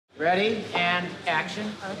Ready, and action.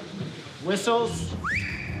 Whistles.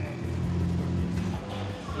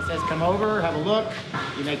 He says, come over, have a look.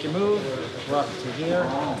 You make your move, walk to here,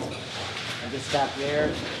 and just stop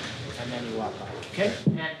there, and then you walk off. Okay?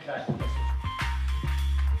 And cut.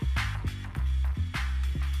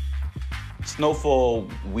 Snowfall,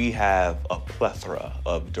 we have a plethora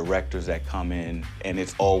of directors that come in, and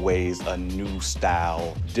it's always a new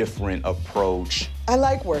style, different approach. I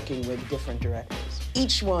like working with different directors.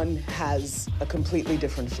 Each one has a completely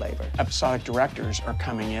different flavor. Episodic directors are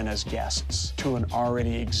coming in as guests to an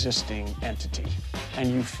already existing entity, and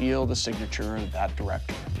you feel the signature of that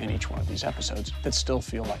director in each one of these episodes that still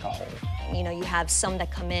feel like a whole. You know, you have some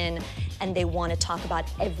that come in and they want to talk about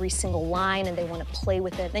every single line and they want to play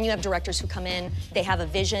with it. Then you have directors who come in, they have a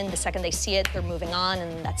vision, the second they see it, they're moving on,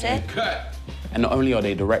 and that's it. Cut. And not only are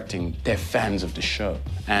they directing, they're fans of the show.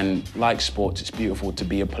 And like sports, it's beautiful to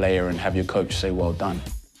be a player and have your coach say, well done.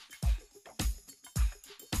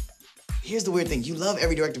 Here's the weird thing. You love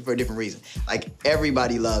every director for a different reason. Like,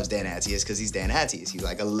 everybody loves Dan Attias because he's Dan Attias. He's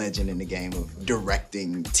like a legend in the game of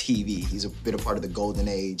directing TV. He's been a part of the golden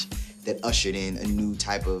age that ushered in a new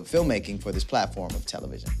type of filmmaking for this platform of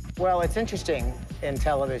television. Well, it's interesting in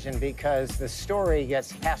television because the story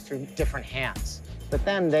gets passed through different hands. But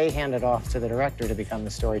then they hand it off to the director to become the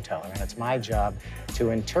storyteller, and it's my job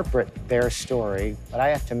to interpret their story, but I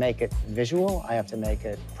have to make it visual, I have to make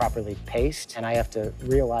it properly paced, and I have to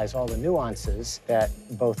realize all the nuances that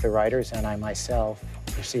both the writers and I myself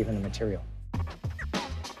perceive in the material.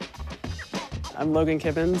 I'm Logan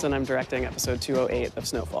Kibbins, and I'm directing episode 208 of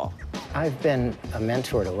Snowfall. I've been a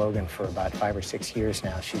mentor to Logan for about 5 or 6 years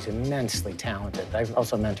now. She's immensely talented. I've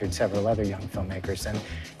also mentored several other young filmmakers, and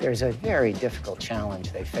there's a very difficult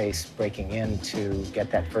challenge they face breaking in to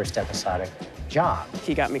get that first episodic job.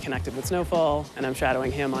 He got me connected with Snowfall, and I'm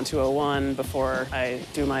shadowing him on 201 before I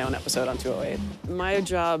do my own episode on 208. My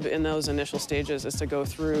job in those initial stages is to go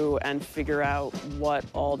through and figure out what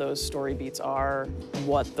all those story beats are,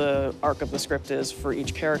 what the arc of the script is for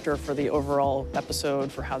each character, for the overall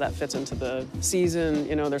episode, for how that fits into the season.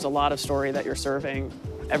 You know, there's a lot of story that you're serving.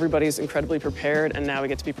 Everybody's incredibly prepared, and now we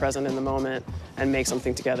get to be present in the moment and make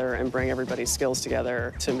something together and bring everybody's skills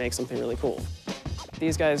together to make something really cool.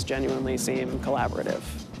 These guys genuinely seem collaborative.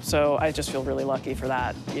 So I just feel really lucky for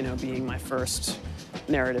that, you know, being my first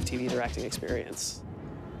narrative TV directing experience.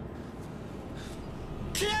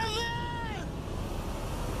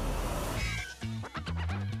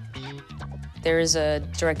 There is a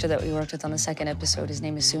director that we worked with on the second episode. His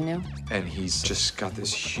name is Sunu. And he's just got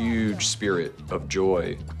this huge spirit of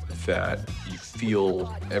joy that you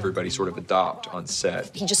feel everybody sort of adopt on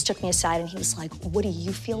set. He just took me aside and he was like, what do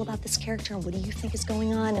you feel about this character? What do you think is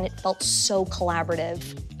going on? And it felt so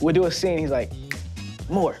collaborative. We'll do a scene, he's like,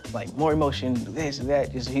 more emotion, this and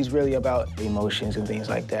that. He's really about emotions and things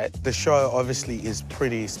like that. The show obviously is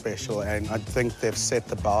pretty special, and I think they've set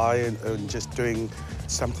the bar and just doing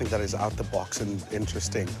something that is out the box and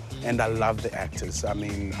interesting. And I love the actors. I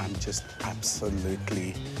mean, I'm just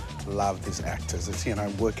absolutely love these actors. It's, you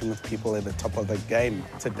know, working with people at the top of the game.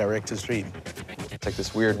 It's a director's dream. It's like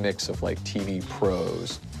this weird mix of like TV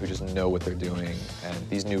pros who just know what they're doing and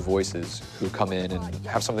these new voices who come in and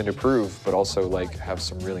have something to prove, but also like have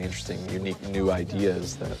some really interesting, unique new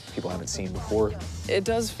ideas that people haven't seen before. It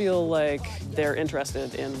does feel like they're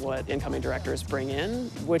interested in what incoming directors bring in,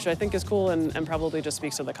 which I think is cool and probably just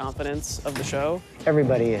speaks to the confidence of the show.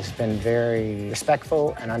 Everybody has been very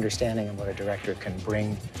respectful and understanding of what a director can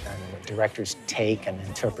bring and what director's take and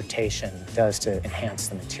interpretation does to enhance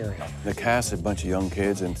the material. The cast is a bunch of young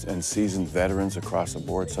kids and seasoned veterans across the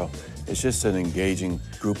board, so it's just an engaging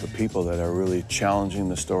group of people that are really challenging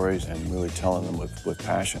the stories and really telling them with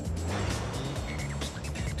passion.